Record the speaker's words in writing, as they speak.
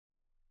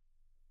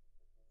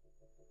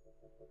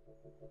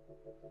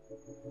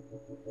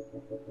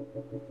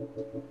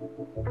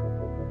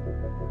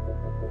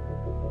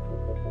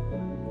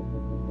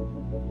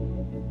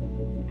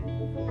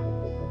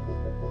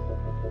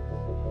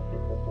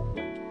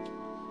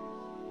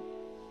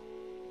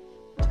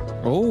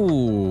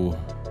Oh,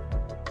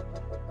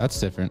 that's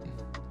different.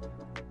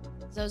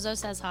 Zozo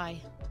says hi.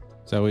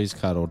 Zoe's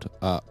cuddled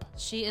up.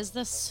 She is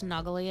the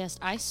snuggliest.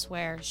 I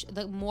swear.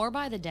 The more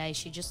by the day,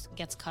 she just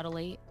gets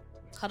cuddlier.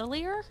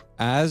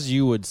 As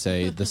you would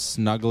say, the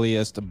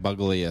snuggliest,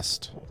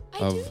 buggliest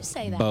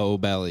of bow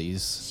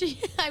bellies.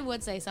 I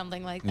would say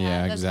something like that.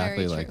 Yeah, That's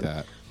exactly very like true.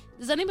 that.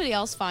 Does anybody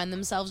else find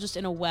themselves just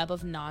in a web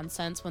of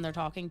nonsense when they're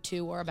talking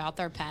to or about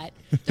their pet?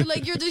 They're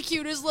like, you're the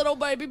cutest little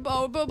baby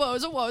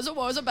Bobo's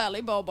a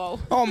belly Bobo.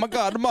 Oh my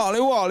God,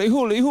 Molly, Wally,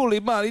 Hooly,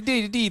 Molly,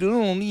 Dee,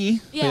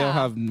 Looney. Yeah. They all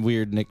have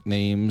weird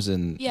nicknames,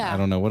 and Yeah. I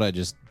don't know what I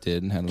just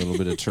did and had a little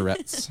bit of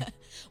Tourette's.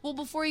 Well,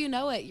 before you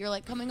know it, you're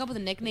like coming up with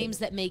nicknames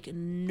that make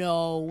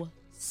no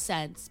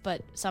sense,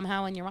 but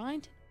somehow in your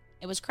mind,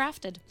 it was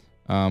crafted.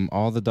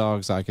 All the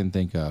dogs I can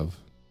think of,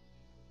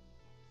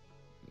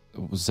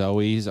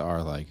 Zoe's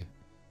are like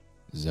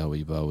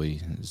Zoe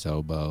Bowie,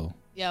 Zobo,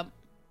 Yep.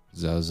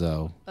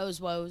 Zozo,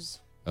 Bows woes.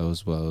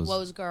 O's Woes.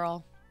 Woes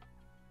girl.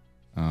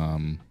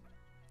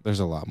 There's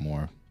a lot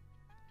more.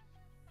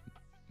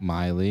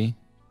 Miley.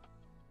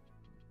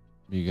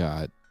 You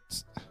got,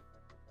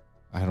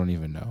 I don't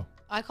even know.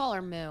 I call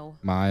her Moo.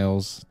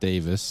 Miles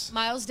Davis.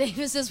 Miles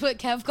Davis is what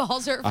Kev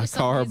calls her. I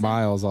call her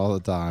Miles all the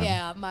time.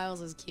 Yeah,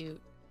 Miles is cute.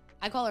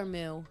 I call her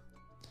Moo.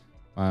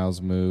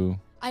 Miles Moo.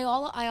 I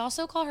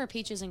also call her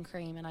Peaches and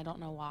Cream, and I don't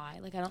know why.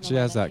 Like, I don't know. She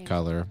has that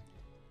color.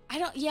 I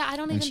don't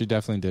even. And she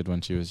definitely did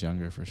when she was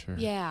younger, for sure.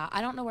 Yeah,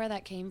 I don't know where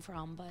that came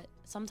from, but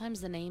sometimes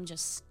the name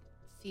just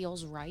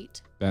feels right.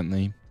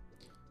 Bentley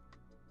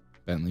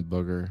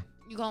Booger.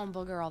 You call him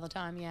Booger all the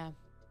time, yeah.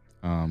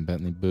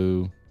 Bentley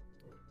Boo.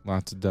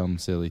 Lots of dumb,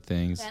 silly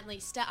things.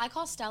 Bentley. I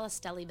call Stella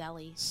Stelly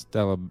Belly.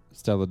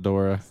 Stella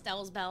Dora.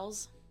 Stella's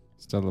Bells.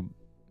 Stella.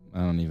 I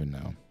don't even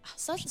know.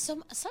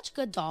 Such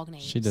good dog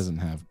names. She doesn't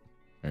have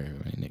very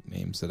many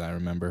nicknames that I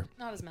remember.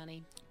 Not as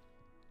many.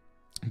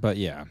 But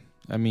yeah,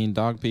 I mean,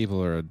 dog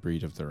people are a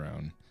breed of their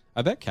own.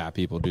 I bet cat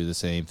people do the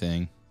same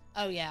thing.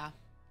 Oh, yeah.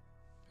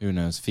 Who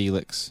knows?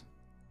 Felix,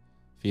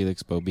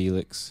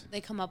 Bobelix. They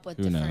come up with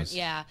Who different. knows?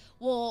 Yeah.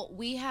 Well,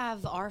 we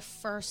have our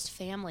first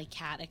family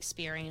cat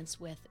experience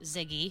with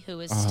Ziggy, who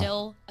is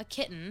still a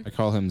kitten. I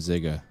call him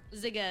Zigga.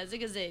 Zigga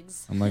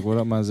Ziggs. I'm like, what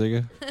up, my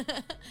Zigga?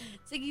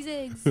 Ziggy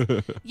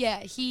Ziggs.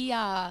 Yeah,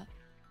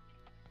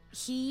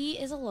 he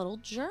is a little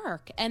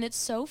jerk, and it's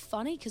so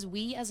funny because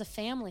we as a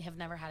family have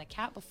never had a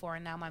cat before,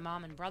 and now my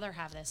mom and brother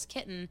have this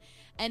kitten,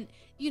 and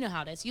you know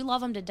how it is. You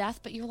love them to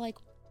death, but you're like,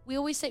 we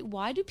always say,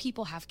 why do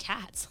people have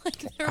cats?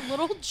 Like, they're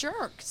little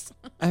jerks.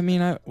 I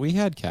mean, we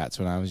had cats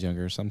when I was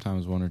younger,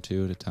 sometimes one or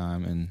two at a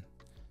time,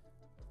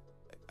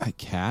 and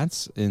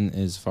cats,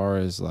 as far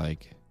as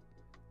like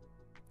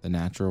the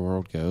natural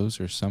world goes,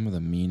 are some of the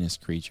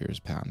meanest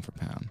creatures pound for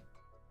pound.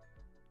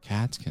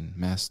 Cats can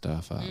mess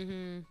stuff up.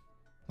 Mm-hmm.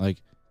 Like,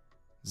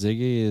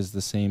 Ziggy is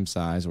the same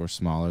size or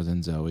smaller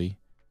than Zoe,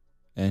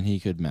 and he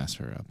could mess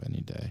her up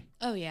any day.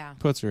 Oh, yeah.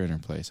 Puts her in her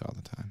place all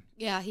the time.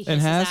 Yeah, he hisses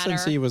and has at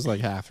since her. he was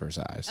like half her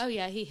size. Oh,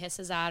 yeah, he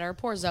hisses at her.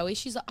 Poor Zoe.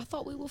 She's like, I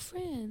thought we were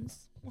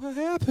friends. What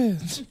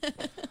happened?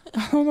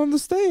 I don't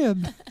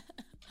understand.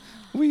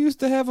 We used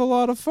to have a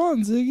lot of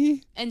fun,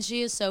 Ziggy. And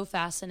she is so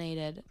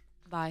fascinated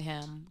by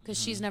him because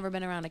she's never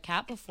been around a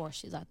cat before.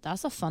 She's like,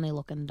 that's a funny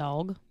looking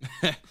dog.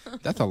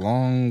 That's a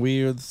long,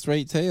 weird,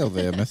 straight tail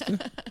there, mister.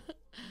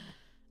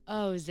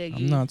 Oh, Ziggy.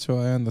 I'm not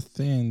sure I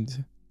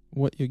understand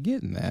what you're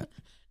getting at.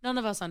 None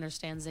of us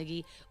understand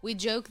Ziggy. We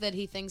joke that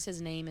he thinks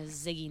his name is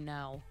Ziggy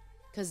No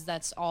because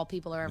that's all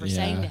people are ever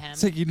saying to him.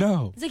 Ziggy,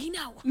 no. Ziggy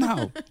No.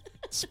 No.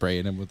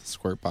 Spraying him with a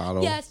squirt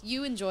bottle. Yes,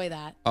 you enjoy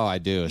that. Oh, I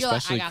do. You're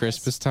Especially like, I got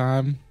Christmas this.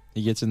 time.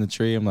 He gets in the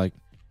tree. I'm like,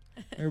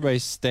 everybody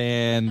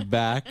stand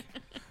back.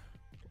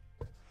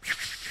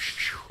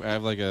 I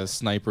have like a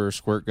sniper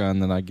squirt gun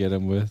that I get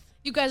him with.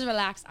 You guys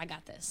relax. I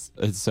got this.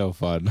 It's so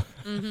fun.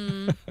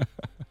 Mm-hmm.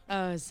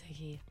 Oh,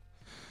 Ziggy.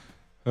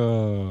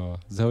 Oh,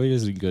 Zoe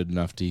isn't good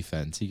enough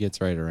defense. He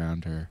gets right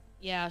around her.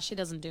 Yeah, she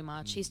doesn't do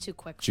much. He's too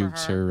quick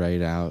Jukes for her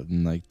right out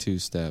in like 2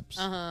 steps.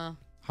 Uh-huh.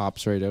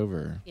 Hops right over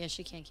her. Yeah,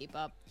 she can't keep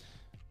up.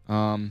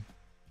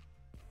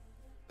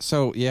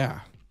 So,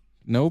 yeah.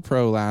 No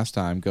pro last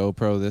time. Go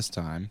pro this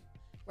time.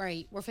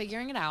 Right. We're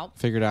figuring it out.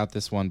 Figured out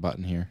this one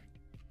button here.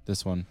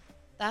 This one.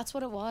 That's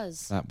what it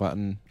was. That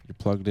button. You're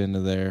plugged into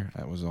there.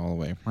 That was all the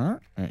way.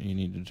 You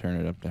need to turn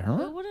it up to her.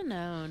 Who would have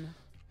known?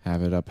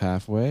 Have it up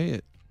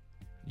halfway.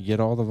 You get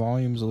all the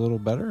volumes a little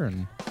better,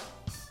 and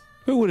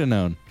who would have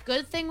known?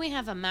 Good thing we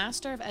have a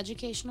master of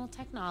educational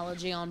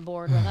technology on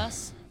board with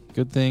us.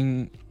 Good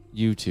thing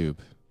YouTube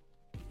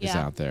is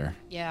Yeah. out there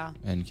Yeah.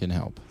 and can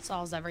help.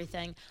 Solves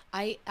everything.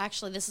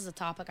 This is a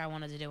topic I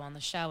wanted to do on the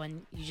show,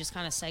 and you just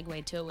kind of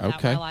segued to it without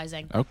Okay.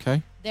 realizing.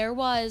 Okay. There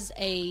was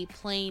a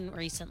plane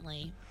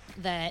recently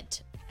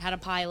that had a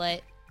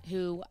pilot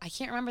who I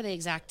can't remember the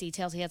exact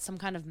details. He had some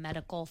kind of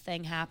medical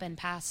thing happen,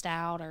 passed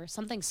out or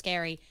something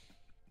scary.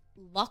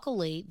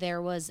 Luckily,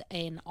 there was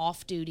an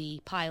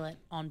off-duty pilot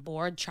on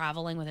board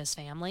traveling with his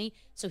family,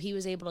 so he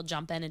was able to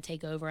jump in and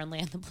take over and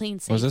land the plane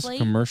safely. Was this a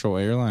commercial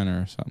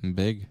airliner or something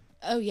big?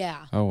 Oh,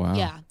 yeah. Oh, wow.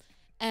 Yeah.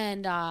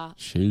 And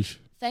sheesh.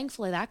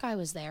 Thankfully, that guy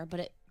was there, but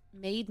it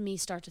made me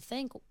start to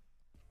think,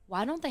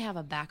 why don't they have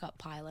a backup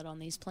pilot on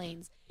these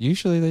planes?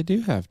 Usually they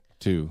do have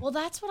two. Well,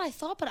 that's what I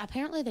thought, but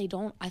apparently they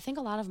don't. I think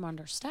a lot of them are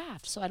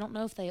understaffed, so I don't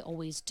know if they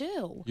always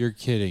do. You're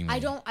kidding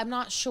me. I'm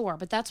not sure,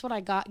 but that's what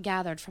I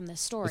gathered from this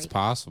story. It's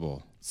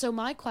possible. So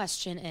my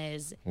question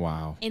is,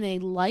 wow. In a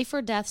life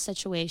or death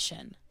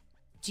situation,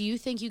 do you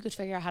think you could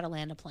figure out how to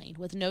land a plane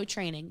with no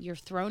training? You're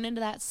thrown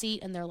into that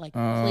seat and they're like,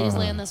 please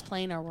land this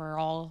plane or we're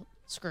all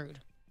screwed.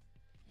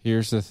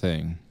 Here's the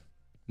thing.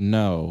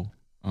 No,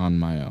 on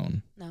my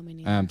own. No, me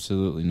neither.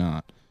 Absolutely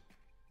not.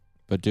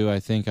 But do I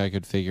think I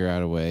could figure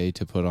out a way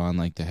to put on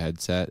like the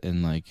headset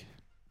and like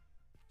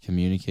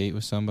communicate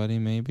with somebody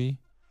maybe?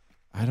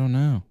 I don't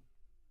know.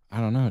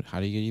 How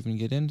do you even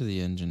get into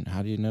the engine?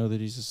 How do you know that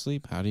he's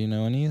asleep? How do you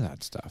know any of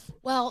that stuff?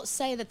 Well,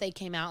 say that they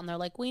came out and they're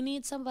like, we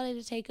need somebody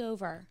to take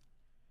over.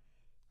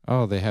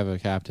 Oh, they have a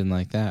captain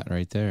like that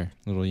right there.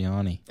 Little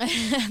Yanni.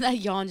 That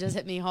yawn just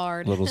hit me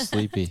hard. Little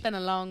sleepy. It's been a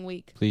long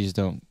week. Please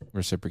don't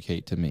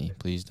reciprocate to me.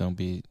 Please don't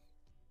be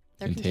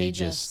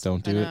contagious.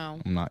 Don't do it.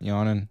 I'm not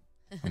yawning.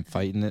 I'm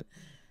fighting it.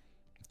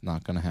 It's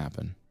not going to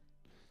happen.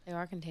 They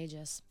are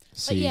contagious.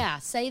 See, but yeah,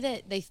 say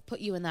that they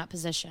put you in that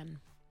position.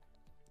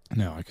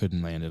 No, I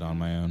couldn't land it on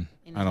my own.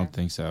 I don't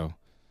think so.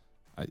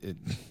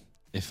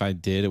 If I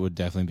did, it would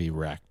definitely be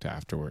wrecked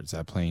afterwards.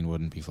 That plane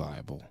wouldn't be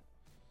flyable.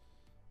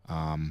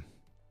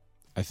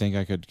 I think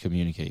I could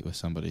communicate with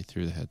somebody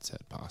through the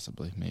headset,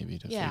 possibly, maybe,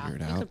 to figure it out.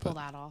 Yeah, you could pull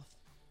that off.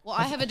 Well,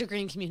 I have a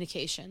degree in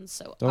communications,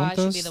 so I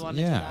should be the one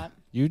to do that.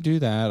 You do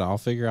that. I'll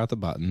figure out the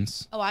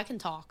buttons. Oh, I can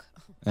talk.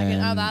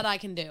 I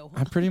can do.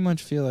 I pretty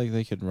much feel like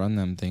they could run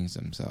them things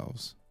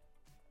themselves.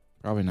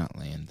 Probably not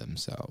land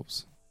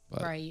themselves,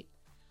 but right.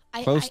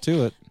 Close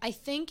to it. I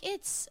think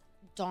it's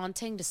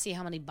daunting to see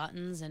how many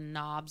buttons and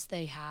knobs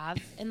they have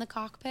in the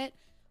cockpit,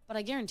 but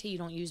I guarantee you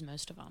don't use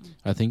most of them.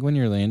 I think when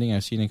you're landing,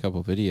 I've seen a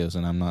couple videos,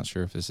 and I'm not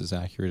sure if this is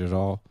accurate at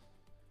all,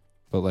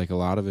 but like a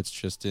lot of it's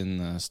just in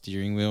the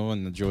steering wheel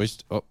and the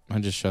joystick. Oh, I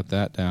just shut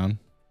that down.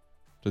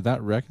 Did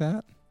that wreck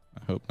that?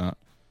 I hope not.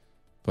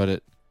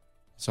 But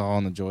it's all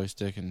on the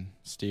joystick and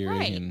steering,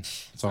 right. and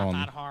it's all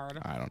not that hard.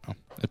 I don't know.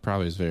 It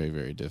probably is very,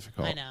 very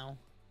difficult. I know.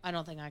 I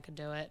don't think I could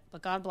do it,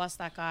 but God bless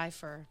that guy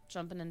for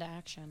jumping into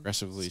action.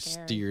 Aggressively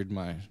steered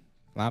my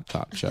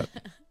laptop shut.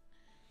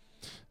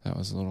 That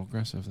was a little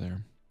aggressive there.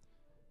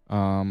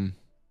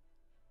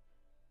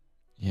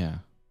 Yeah.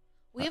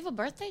 We have a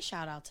birthday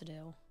shout out to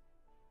do.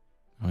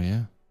 Oh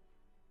yeah.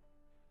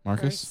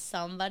 Marcus? For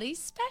somebody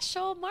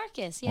special.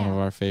 Marcus, yeah. One of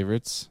our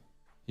favorites.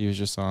 He was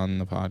just on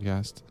the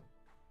podcast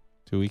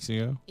 2 weeks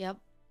ago. Yep.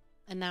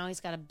 And now he's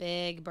got a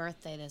big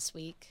birthday this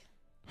week.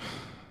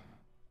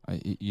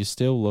 You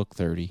still look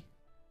 30.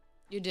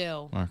 You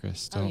do.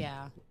 Marcus. Oh,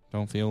 yeah.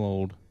 Don't feel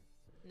old.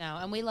 No,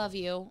 and we love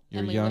you. You're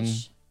and we young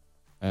wish...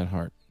 at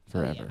heart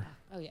forever.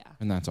 Oh, yeah.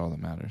 And that's all that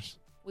matters.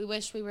 We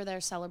wish we were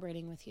there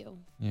celebrating with you.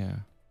 Yeah.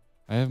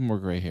 I have more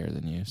gray hair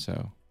than you,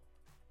 so.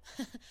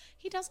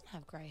 He doesn't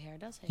have gray hair,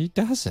 does he? He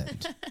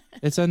doesn't.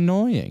 It's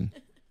annoying.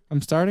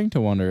 I'm starting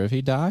to wonder if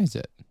he dyes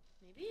it.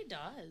 Maybe he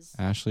does.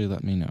 Ashley,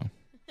 let me know.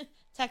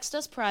 Text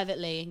us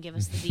privately and give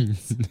us the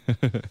deets.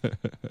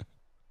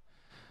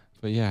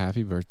 But yeah,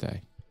 happy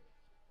birthday.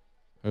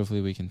 Hopefully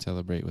we can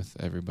celebrate with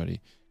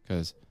everybody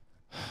because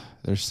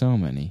there's so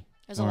many.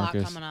 There's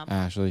Marcus, a lot coming up.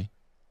 Ashley,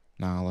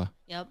 Nala.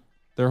 Yep.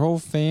 Their whole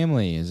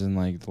family is in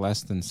like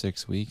less than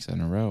 6 weeks in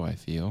a row, I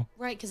feel.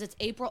 Right, because it's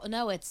April.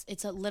 No,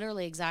 it's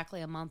literally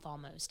exactly a month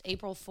almost.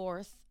 April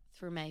 4th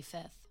through May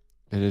 5th.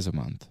 It is a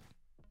month.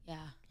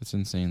 Yeah. It's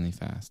insanely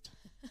fast.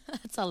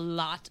 It's a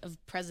lot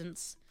of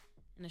presents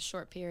in a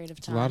short period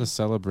of time. It's a lot of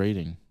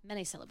celebrating.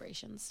 Many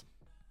celebrations.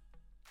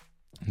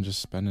 And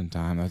just spending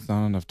time. That's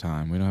not enough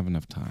time. We don't have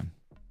enough time.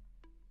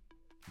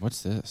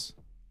 What's this?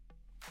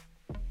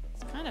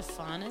 It's kind of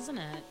fun, isn't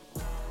it?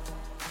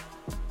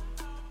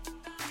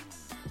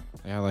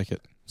 Yeah, I like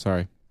it.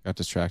 Sorry. Got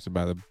distracted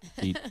by the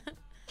beat.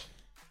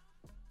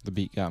 The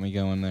beat got me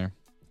going there.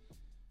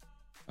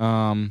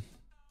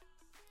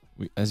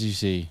 As you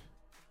see,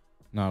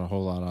 not a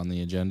whole lot on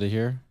the agenda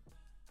here.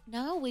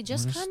 No, we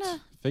just kind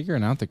of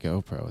figuring out the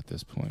GoPro at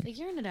this point.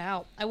 Figuring it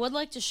out. I would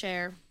like to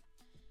share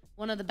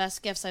one of the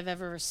best gifts I've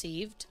ever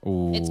received.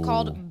 Ooh. It's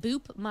called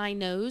Boop My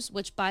Nose,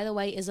 which, by the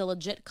way, is a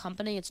legit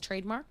company. It's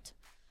trademarked.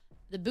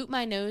 The Boop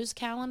My Nose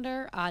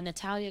calendar,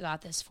 Natalia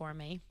got this for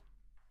me.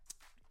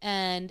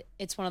 And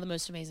it's one of the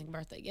most amazing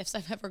birthday gifts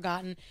I've ever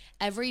gotten.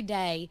 Every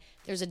day,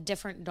 there's a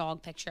different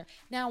dog picture.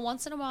 Now,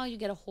 once in a while, you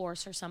get a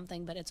horse or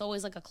something, but it's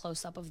always like a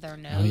close-up of their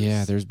nose. Oh,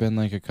 yeah. There's been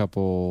like a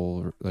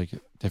couple like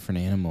different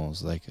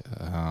animals. Like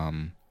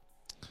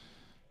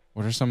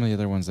What are some of the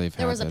other ones they've had?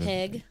 There was a that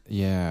have- pig.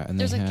 Yeah, and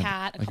There's they a had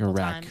cat a like a couple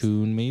times.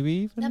 raccoon, maybe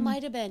even? That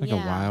might have been, like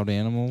yeah. a wild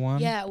animal one.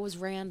 Yeah, it was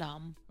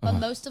random. But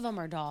Ugh. most of them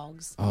are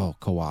dogs. Oh,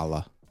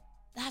 koala.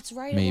 That's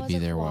right. Maybe it was a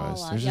there koala.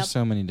 was. There's Yep. just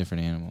so many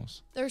different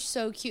animals. They're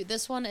so cute.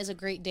 This one is a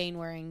Great Dane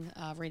wearing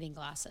reading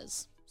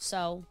glasses.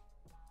 So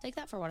take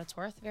that for what it's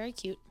worth. Very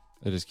cute.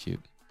 It is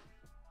cute.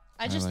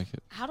 I like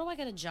it. How do I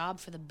get a job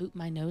for the Boot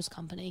My Nose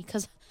company?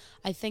 Because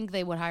I think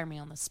they would hire me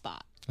on the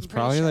spot. It's I'm pretty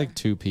probably sure. like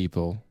 2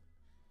 people,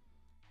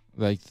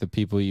 like the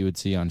people you would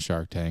see on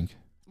Shark Tank,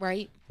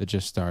 Right? that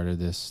just started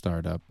this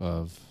startup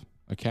of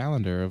a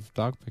calendar of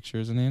dog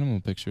pictures and animal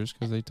pictures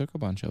because they took a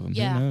bunch of them.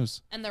 Yeah. Who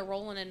knows? And they're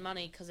rolling in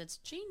money because it's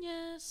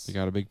genius. They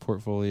got a big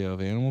portfolio of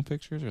animal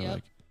pictures. They're Yep.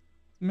 like,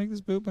 make this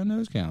Boot My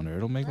Nose calendar.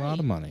 It'll make a lot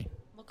of Right. money.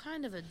 What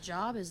kind of a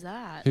job is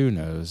that? Who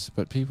knows?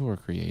 But people are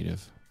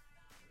creative.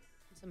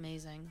 It's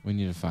amazing. We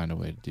need to find a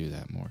way to do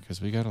that more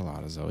because we got a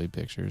lot of Zoe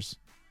pictures.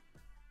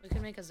 We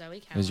could make a Zoe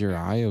calendar. Is your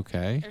eye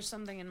okay? There's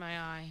something in my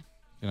eye.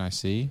 Can I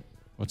see?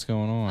 What's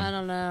going on? I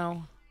don't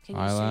know. Can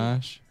you see?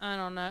 Eyelash? I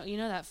don't know. You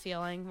know that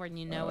feeling when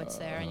you know it's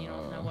there and you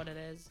don't know what it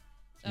is.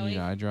 You need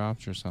eye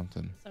drops or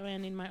something? Zoe, I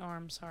need my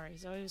arm. Sorry.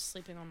 Zoe was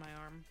sleeping on my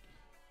arm.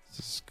 This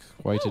is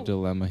quite a Ooh.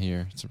 dilemma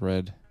here. It's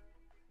red.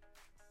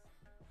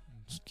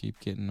 Just keep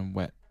getting a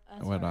wet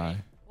That's wet all right.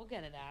 eye. We'll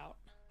get it out.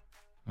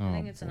 Oh, I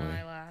think it's boy. an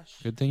eyelash.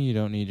 Good thing you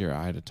don't need your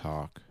eye to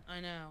talk. I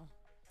know.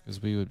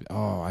 Because we would...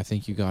 Oh, I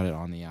think you got it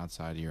on the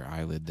outside of your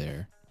eyelid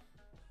there.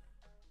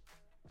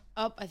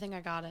 Oh, I think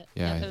I got it.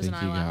 Yeah, Yep, it I was think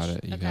an you eyelash. got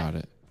it. You Okay. got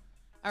it.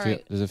 All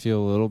right. Does it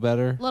feel a little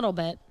better? Little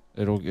bit.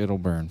 It'll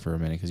burn for a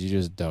minute because you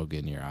just dug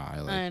in your eye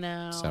I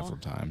know. several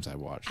times. I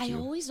watched I you.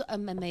 always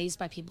am amazed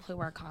by people who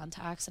wear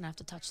contacts and have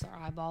to touch their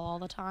eyeball all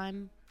the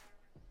time.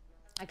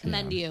 I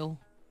commend you.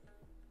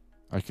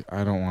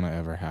 I don't want to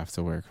ever have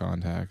to wear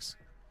contacts.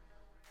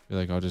 I feel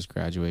like I'll just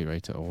graduate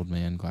right to old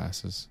man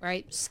glasses.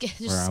 Right? Just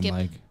Where I'm skip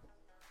like,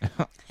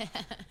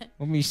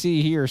 let me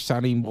see here,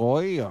 sonny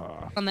boy.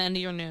 on the end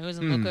of your nose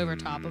and look over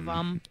top of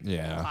them.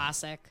 Yeah,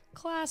 Classic.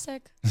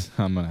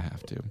 I'm gonna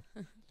have to.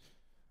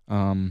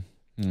 I'm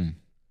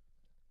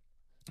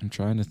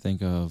trying to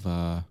think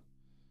of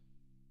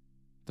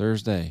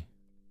Thursday,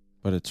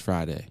 but it's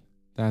Friday.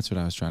 That's what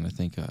I was trying to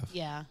think of.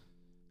 Yeah.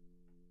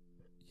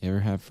 You ever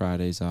have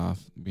Fridays off?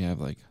 We have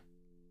like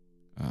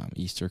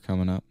Easter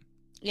coming up.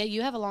 Yeah,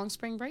 you have a long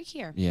spring break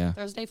here. Yeah,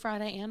 Thursday,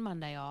 Friday, and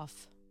Monday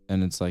off.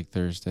 and it's like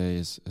Thursday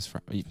is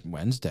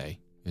Wednesday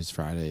is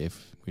Friday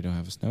if we don't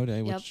have a snow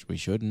day, Yep. which we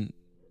shouldn't.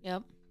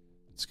 Yep.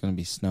 It's going to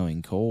be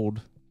snowing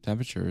cold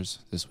temperatures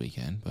this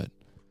weekend, but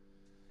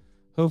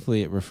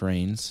hopefully it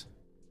refrains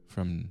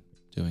from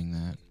doing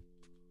that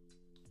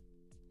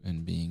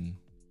and being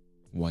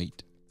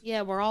white.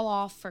 Yeah, we're all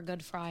off for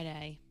Good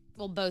Friday.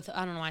 Well, both.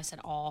 I don't know why I said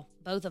all.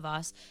 Both of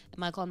us. And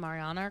Michael and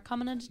Mariana are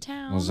coming into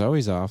town. Well,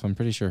 Zoe's off. I'm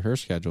pretty sure her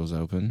schedule's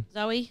open.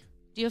 Zoe,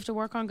 do you have to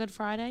work on Good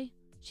Friday?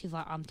 She's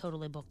like, I'm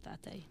totally booked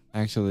that day.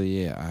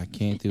 Actually, yeah, I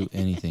can't do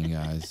anything,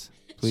 guys.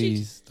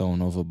 Please don't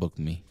overbook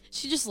me.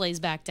 She just lays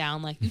back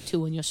down like, you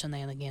two and your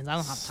shenanigans. I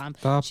don't have time.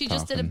 Stop She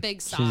just did a talking.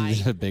 big sigh.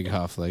 She did a big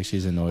huff, like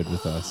she's annoyed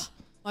with us.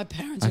 My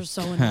parents are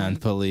so I can't annoying.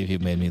 believe you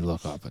made me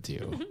look up at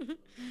you.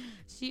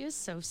 She is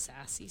so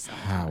sassy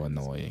sometimes. How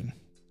annoying.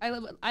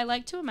 I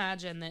like to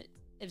imagine that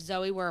if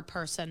Zoe were a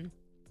person,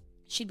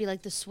 she'd be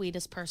like the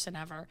sweetest person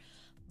ever.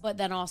 But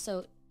then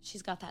also,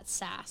 she's got that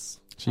sass.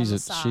 on the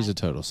side. She's a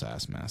total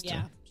sass master.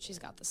 Yeah, she's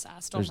got the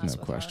sass. Don't There's mess no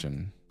with her.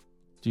 question.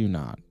 Do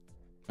not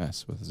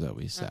mess with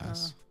Zoe's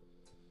sass.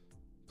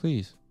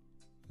 Please.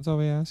 That's all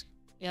we ask.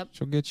 Yep,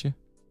 She'll get you.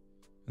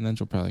 And then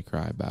she'll probably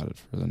cry about it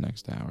for the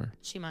next hour.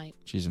 she might.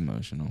 She's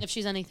emotional. If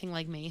she's anything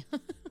like me.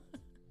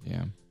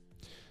 Yeah.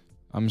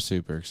 I'm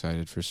super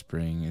excited for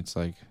spring. It's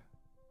like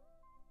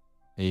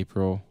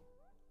April.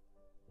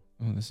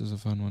 Oh, this is a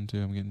fun one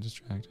too. I'm getting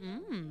distracted.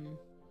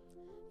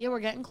 Yeah, we're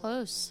getting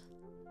close.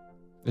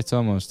 It's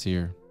almost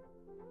here.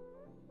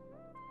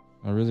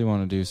 I really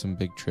want to do some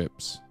big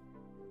trips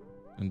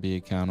and be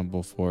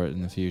accountable for it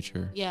in the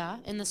future. Yeah,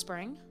 in the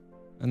spring.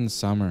 In the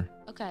summer.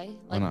 Okay,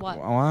 like what?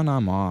 When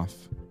I'm off.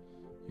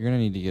 You're going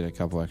to need to get a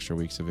couple extra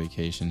weeks of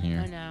vacation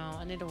here. I know.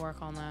 I need to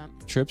work on that.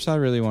 Trips I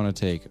really want to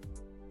take.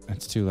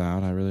 It's too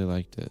loud. I really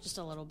liked it. Just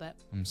a little bit.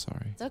 I'm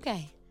sorry. It's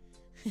okay.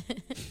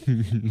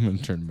 I'm going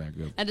to turn back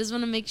up. I just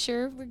want to make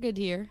sure we're good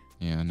here.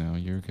 Yeah, no,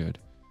 you're good.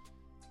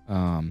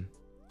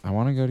 I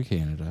want to go to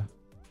Canada.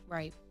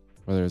 Right.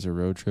 Whether it's a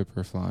road trip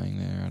or flying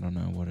there, I don't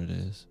know what it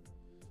is.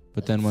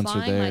 But then once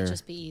we're Flying there, might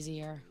just be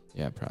easier.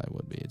 yeah, it probably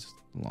would be. It's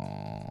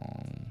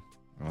long.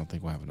 I don't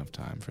think we'll have enough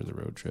time for the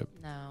road trip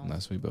No.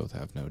 unless we both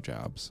have no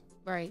jobs.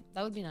 Right.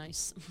 That would be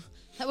nice.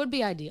 That would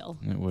be ideal.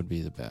 It would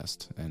be the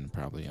best and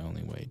probably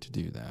only way to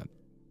do that.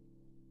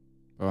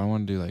 But I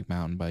want to do like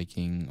mountain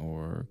biking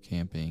or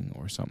camping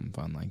or something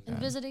fun like And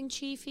that. visiting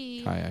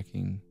Chiefy.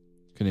 Kayaking,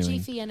 canoeing.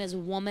 Chiefy and his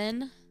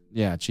woman.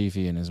 Yeah,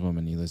 Chiefy and his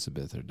woman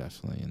Elizabeth are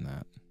definitely in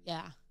that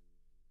Yeah.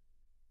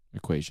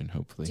 equation,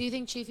 hopefully. Do you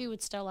think Chiefy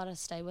would still let us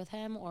stay with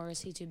him, or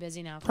is he too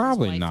busy now? 'cause he's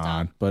Probably wifed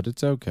not, up? but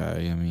it's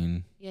okay. I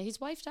mean, Yeah, he's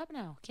wifed up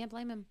now. Can't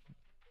blame him.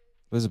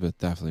 Elizabeth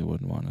definitely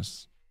wouldn't want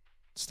us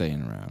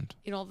staying around.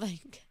 You don't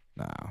think?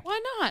 No.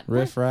 Why not?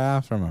 Riff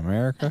Raff from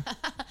America?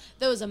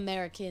 Those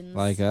Americans.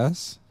 Like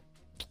us?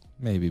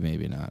 Maybe,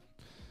 maybe not.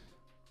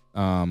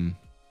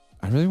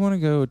 I really want to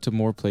go to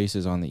more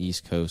places on the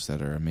East Coast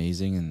that are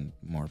amazing and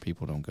more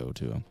people don't go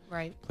to them.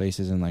 Right.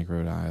 Places in like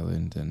Rhode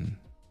Island and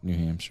New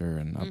Hampshire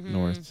and up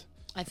north.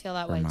 I feel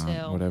that Vermont, way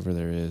too. whatever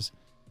there is.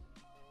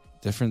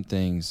 Different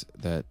things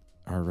that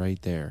are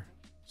right there.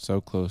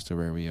 So close to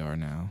where we are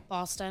now.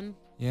 Boston.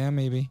 Yeah,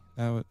 maybe.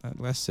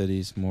 Less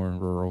cities, more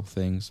rural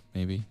things,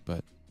 maybe.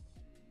 But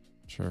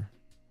sure.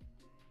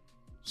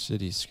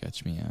 Cities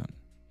sketch me out.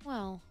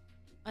 Well,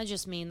 I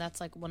just mean that's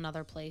like one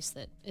other place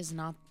that is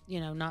not,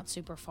 not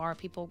super far.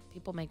 People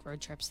make road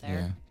trips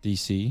there. Yeah.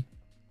 DC.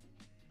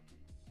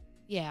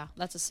 Yeah,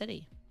 that's a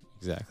city.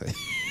 Exactly.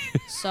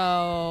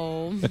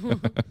 So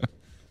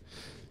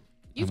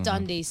you've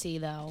done DC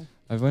though.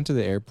 I've went to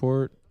the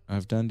airport.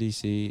 I've done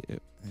DC.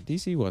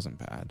 DC wasn't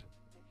bad,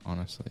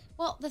 honestly.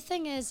 Well, the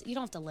thing is, you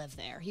don't have to live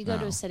there. You go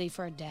to a city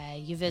for a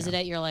day. You visit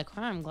it. You're like,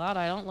 I'm glad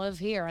I don't live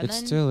here. And it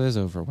then still is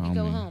overwhelming.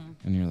 you go home.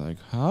 And you're like,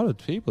 how did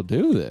people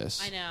do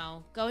this? I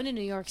know. Going to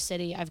New York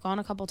City, I've gone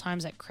a couple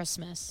times at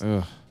Christmas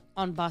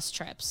on bus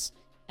trips.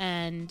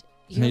 And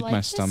you're Made like,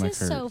 my stomach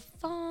this is hurt. so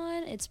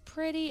fun. It's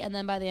pretty. And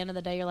then by the end of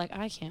the day, you're like,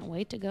 I can't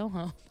wait to go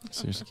home.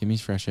 Seriously, give me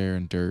fresh air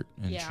and dirt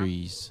and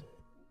trees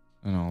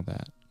and all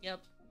that. Yep.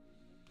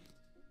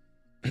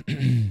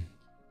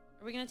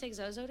 Are we going to take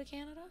Zozo to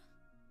Canada?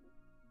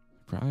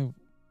 Probably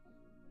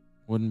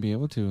wouldn't be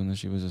able to unless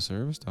she was a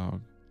service dog.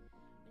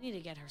 We need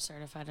to get her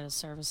certified as a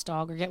service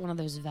dog or get one of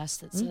those vests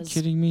that Are you says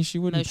kidding me? She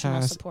wouldn't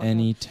emotional pass support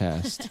any dog.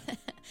 test.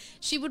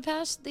 She would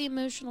pass the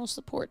emotional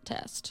support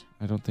test.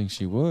 I don't think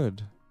she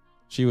would.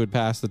 She would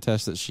pass the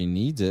test that she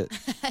needs it.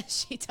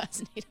 She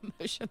does need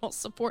emotional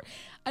support.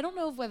 I don't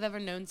know if I've ever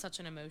known such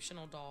an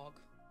emotional dog.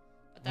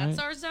 But that's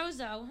our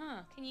Zozo,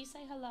 huh? Can you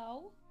say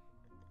hello?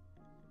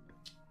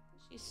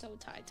 She's so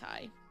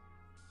tie-tie.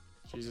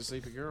 She's a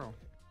sleepy girl.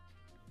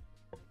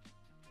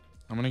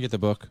 I'm going to get the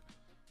book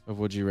of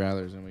Would You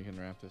Rathers and we can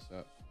wrap this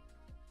up.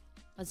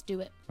 Let's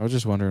do it. I was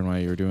just wondering why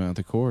you were doing it with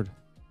the cord.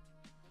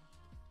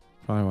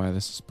 Probably why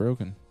this is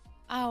broken.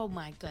 Oh,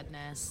 my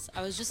goodness.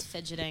 I was just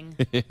fidgeting.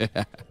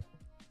 Yeah.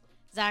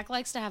 Zach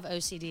likes to have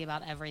OCD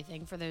about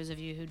everything, for those of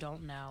you who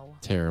don't know.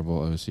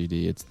 Terrible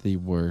OCD. It's the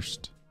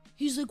worst.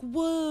 He's like,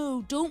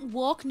 whoa, don't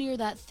walk near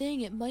that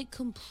thing. It might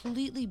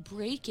completely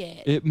break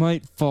it. It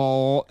might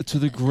fall to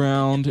the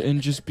ground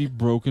and just be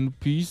broken to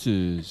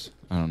pieces.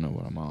 I don't know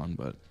what I'm on,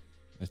 but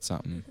it's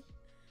something.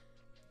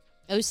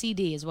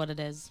 OCD is what it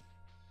is.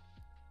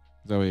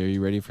 Zoe, are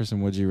you ready for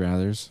some Would You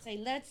Rathers? Say,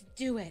 let's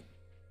do it.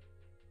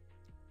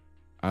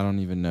 I don't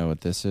even know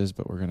what this is,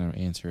 but we're going to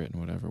answer it in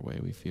whatever way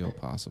we feel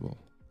possible.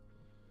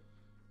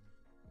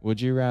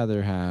 Would you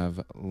rather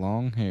have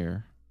long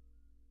hair,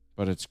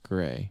 but it's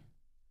gray?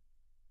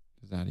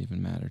 Does that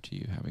even matter to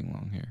you, having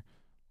long hair?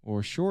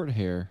 Or short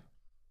hair,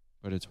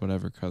 but it's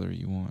whatever color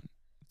you want?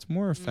 It's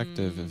more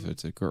effective if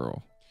it's a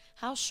girl.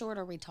 How short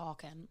are we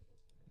talking?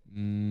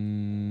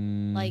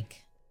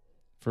 Like,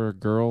 for a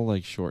girl,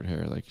 like short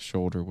hair, like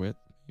shoulder width,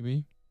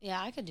 maybe?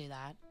 Yeah, I could do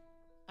that.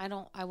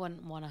 I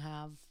wouldn't want to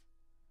have,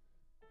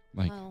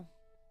 like,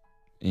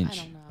 inch I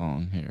don't know.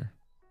 long hair.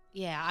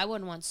 Yeah, I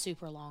wouldn't want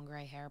super long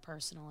gray hair,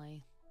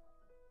 personally.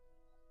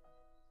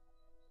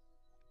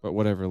 But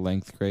whatever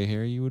length gray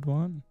hair you would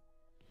want?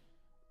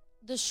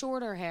 The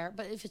shorter hair,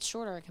 but if it's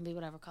shorter, it can be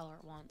whatever color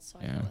it wants, so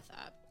I go with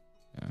that.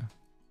 Yeah.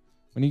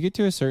 When you get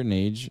to a certain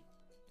age,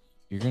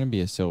 you're going to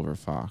be a silver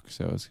fox,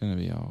 so it's going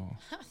to be all...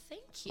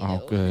 Thank you.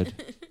 All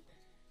good.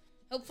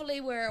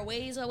 Hopefully we're a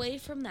ways away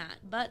from that,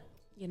 but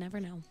you never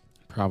know.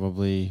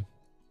 Probably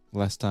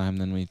less time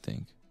than we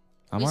think.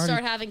 We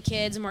start having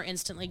kids and we're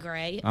instantly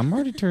gray. I'm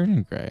already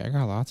turning gray. I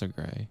got lots of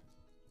gray.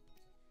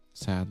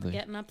 Sadly.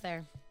 Getting up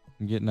there.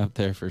 I'm getting up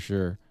there for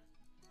sure.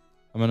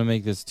 I'm going to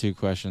make this 2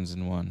 questions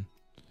in one.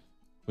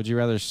 Would you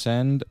rather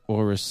send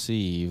or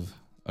receive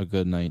a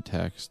good night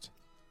text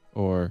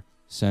or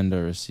send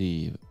or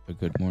receive a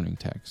good morning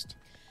text?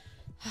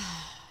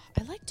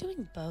 I like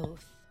doing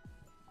both.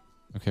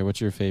 Okay, what's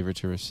your favorite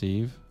to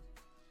receive?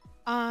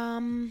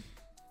 This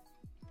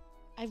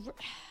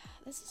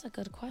is a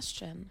good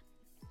question.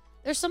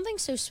 There's something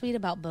so sweet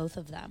about both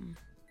of them.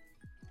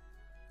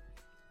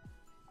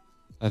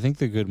 I think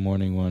the good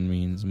morning one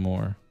means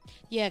more.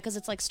 Yeah, because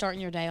it's like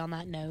starting your day on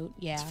that note.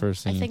 Yeah. It's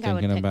first thing I think you're I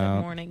would thinking pick about.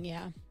 good morning,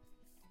 yeah.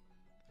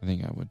 I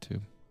think I would too.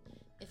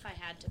 If I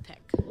had to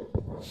pick.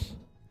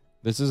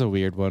 This is a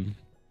weird one.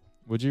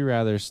 Would you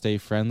rather stay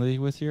friendly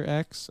with your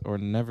ex or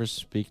never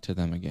speak to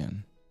them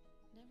again?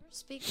 Never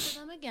speak to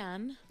them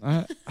again.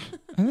 I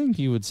think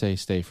you would say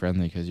stay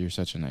friendly because you're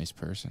such a nice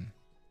person.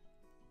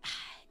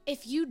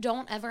 If you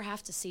don't ever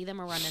have to see them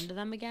or run into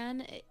them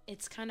again,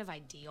 it's kind of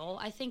ideal,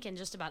 I think, in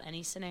just about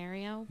any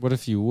scenario. What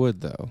if you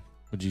would, though?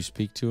 Would you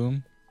speak to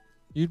him?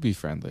 You'd be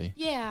friendly.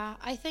 Yeah,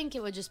 I think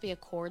it would just be a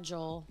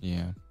cordial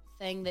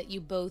thing that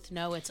you both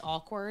know it's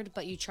awkward,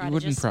 but you try to just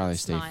wouldn't probably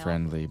stay smile.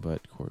 friendly,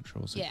 but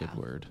cordial is a good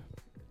word.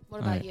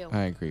 What about you?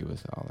 I agree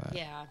with all that.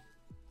 Yeah.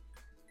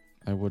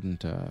 I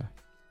wouldn't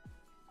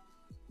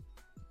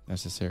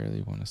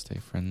necessarily want to stay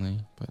friendly,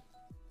 but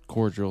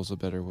cordial's a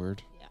better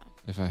word. Yeah.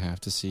 If I have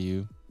to see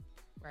you.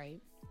 Right.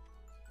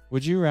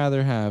 Would you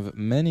rather have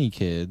many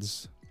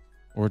kids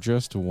or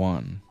just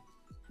one?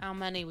 How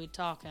many we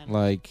talking?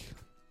 Like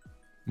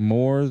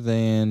more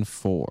than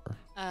 4.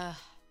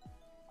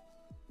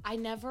 I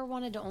never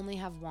wanted to only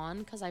have one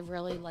because I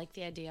really like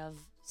the idea of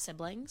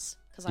siblings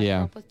because I Yeah.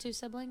 grew up with 2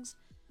 siblings.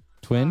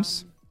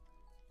 Twins?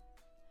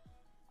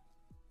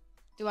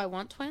 Do I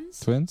want twins?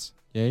 Twins?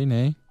 Yay,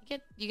 nay?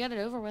 You get it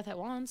over with at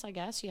once, I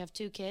guess. You have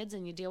 2 kids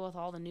and you deal with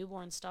all the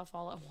newborn stuff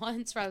all at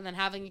once rather than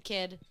having a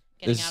kid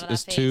getting out of that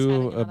Is phase. 2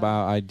 having another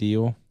about one.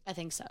 ideal? I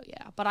think so,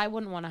 yeah. But I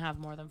wouldn't want to have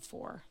more than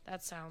 4.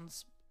 That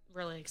sounds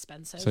really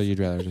expensive. So you'd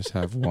rather just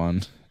have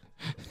one?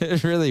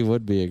 It really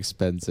would be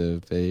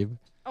expensive, babe.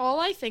 All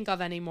I think of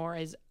anymore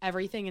is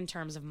everything in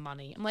terms of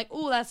money. I'm like,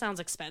 oh, that sounds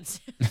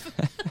expensive.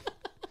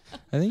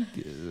 I think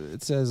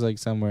it says like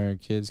somewhere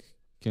kids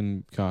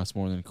can cost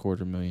more than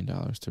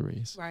 $250,000 to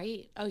raise.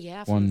 Right. Oh,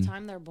 yeah. From One- the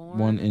time they're born.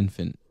 One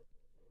infant,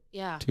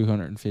 Yeah.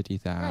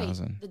 $250,000.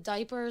 Right. The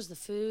diapers, the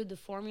food, the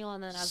formula,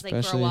 and then as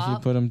Especially they grow if you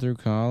up. put them through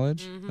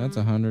college, that's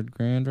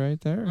 $100,000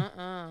 right there.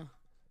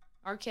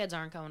 Our kids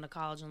aren't going to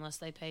college unless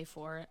they pay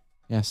for it.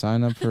 Yeah,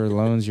 sign up for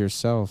loans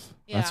yourself.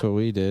 That's Yeah. what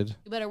we did.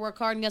 You better work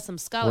hard and get some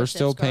scholarships. We're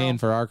still paying girl.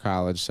 for our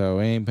college, so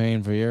we ain't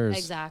paying for yours.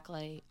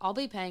 Exactly. I'll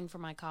be paying for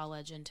my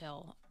college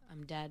until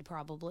I'm dead,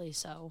 probably.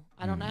 So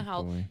I don't know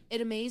how. Boy.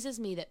 It amazes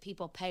me that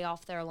people pay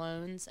off their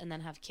loans and then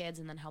have kids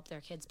and then help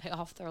their kids pay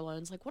off their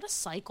loans. Like, what a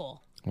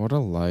cycle. What a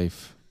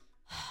life.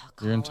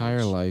 Your entire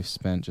College. life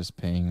spent just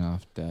paying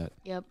off debt.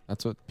 Yep.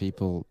 That's what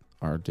people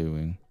are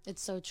doing.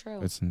 It's so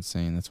true. It's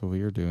insane. That's what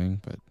we are doing,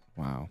 but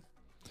wow.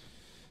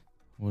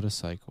 What a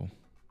cycle.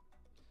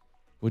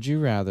 Would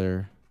you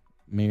rather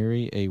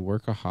marry a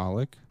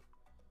workaholic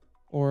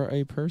or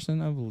a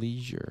person of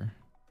leisure?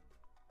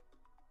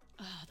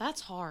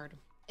 That's hard.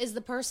 Is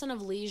the person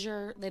of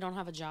leisure, they don't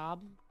have a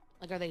job?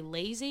 Like, are they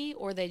lazy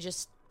or they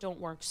just don't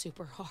work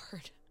super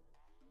hard?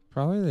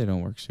 Probably they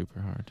don't work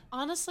super hard.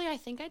 Honestly, I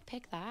think I'd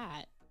pick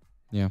that.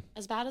 Yeah.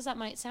 As bad as that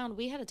might sound,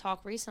 we had a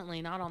talk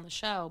recently, not on the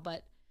show,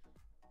 but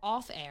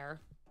off air,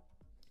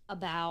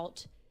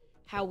 about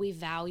how we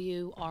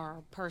value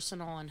our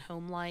personal and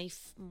home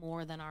life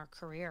more than our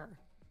career.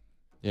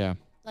 Yeah.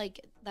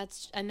 Like,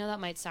 I know that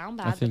might sound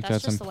bad, I think but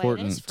that's just important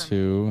the way it is for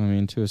too. me. I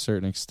mean, to a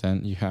certain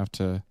extent, you have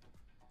to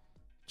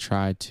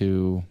try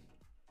to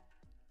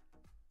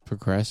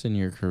progress in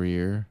your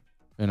career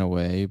in a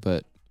way,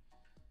 but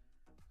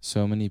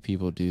so many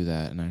people do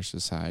that in our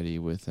society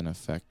with an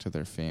effect to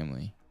their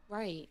family.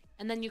 Right.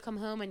 And then you come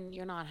home and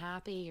you're not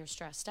happy, you're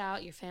stressed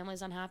out, your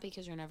family's unhappy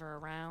because you're never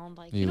around.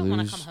 Like, You you don't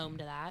want to lose- come home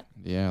to that.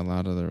 Yeah, a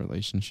lot of the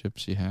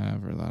relationships you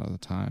have or a lot of the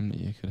time that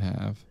you could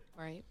have.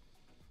 Right.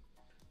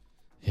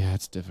 Yeah,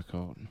 it's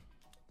difficult.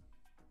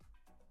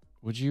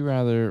 Would you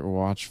rather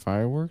watch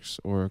fireworks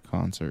or a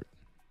concert?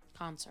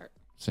 Concert.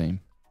 Same.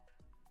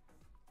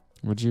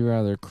 Would you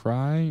rather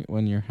cry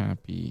when you're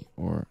happy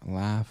or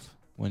laugh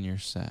when you're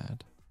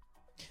sad?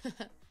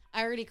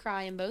 I already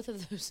cry in both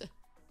of those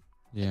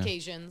Yeah.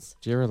 occasions.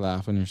 Do you ever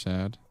laugh when you're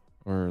sad?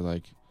 Or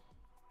like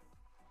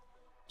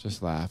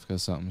just laugh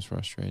because something's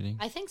frustrating?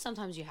 I think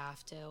sometimes you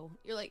have to.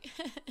 You're like,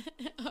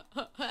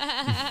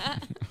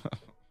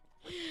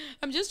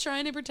 I'm just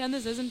trying to pretend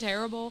this isn't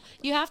terrible.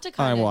 You have to I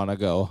kind of. want to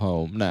go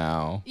home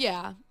now.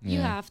 Yeah, you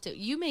Yeah. have to.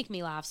 You make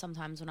me laugh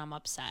sometimes when I'm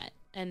upset.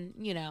 And,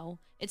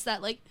 it's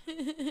that like,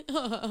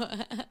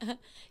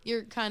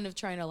 you're kind of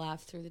trying to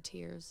laugh through the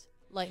tears,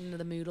 lighten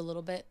the mood a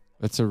little bit.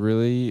 That's a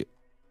really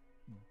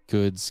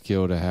good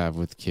skill to have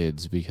with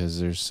kids because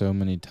there's so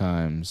many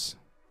times,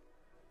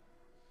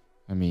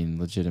 I mean,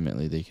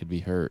 legitimately they could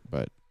be hurt,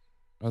 but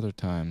other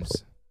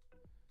times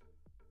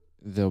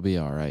they'll be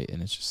all right.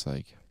 And it's just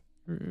like,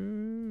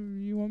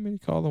 you want me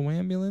to call the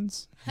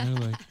ambulance? And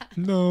they're like,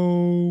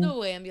 no.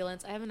 No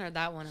ambulance. I haven't heard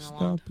that one in a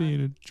long Stop time.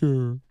 being a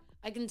jerk.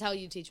 I can tell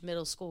you teach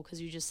middle school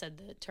because you just said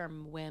the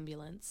term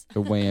wambulance.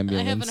 The wambulance.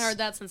 I haven't heard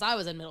that since I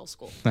was in middle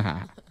school.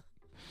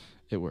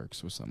 It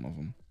works with some of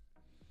them.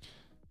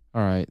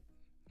 All right.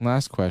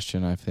 Last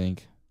question, I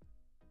think.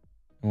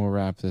 And we'll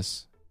wrap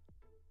this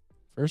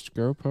first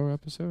GoPro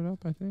episode up,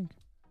 I think.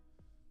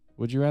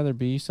 Would you rather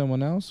be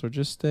someone else or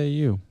just stay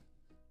you?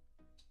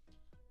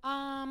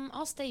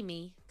 I'll stay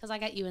me because I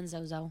got you and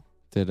Zozo.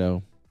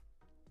 Ditto.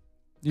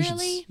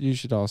 Really? You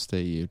should all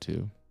stay you,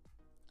 too.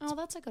 Oh,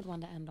 that's a good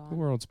one to end The on.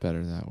 world's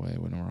better that way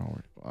when we're all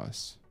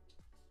us.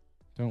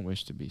 Don't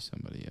wish to be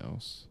somebody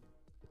else.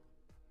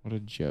 What a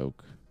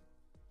joke.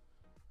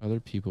 Other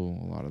people,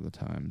 a lot of the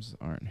times,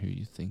 aren't who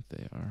you think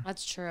they are.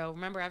 That's true.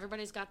 Remember,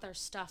 everybody's got their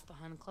stuff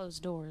behind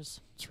closed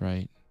doors. That's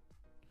right.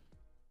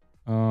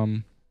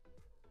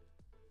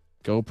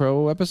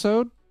 GoPro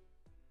episode?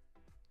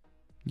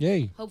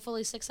 Yay.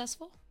 Hopefully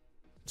successful.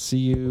 See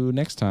you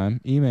next time.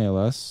 Email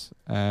us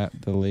at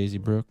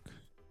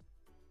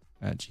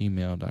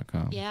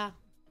thelazybrook@gmail.com. Yeah.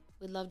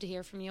 We'd love to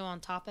hear from you on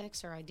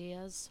topics or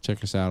ideas.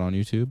 Check us out on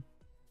YouTube.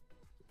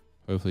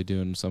 Hopefully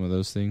doing some of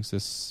those things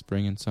this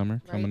spring and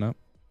summer coming Right. up.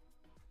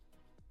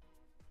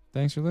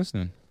 Thanks for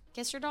listening.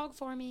 Kiss your dog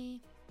for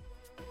me.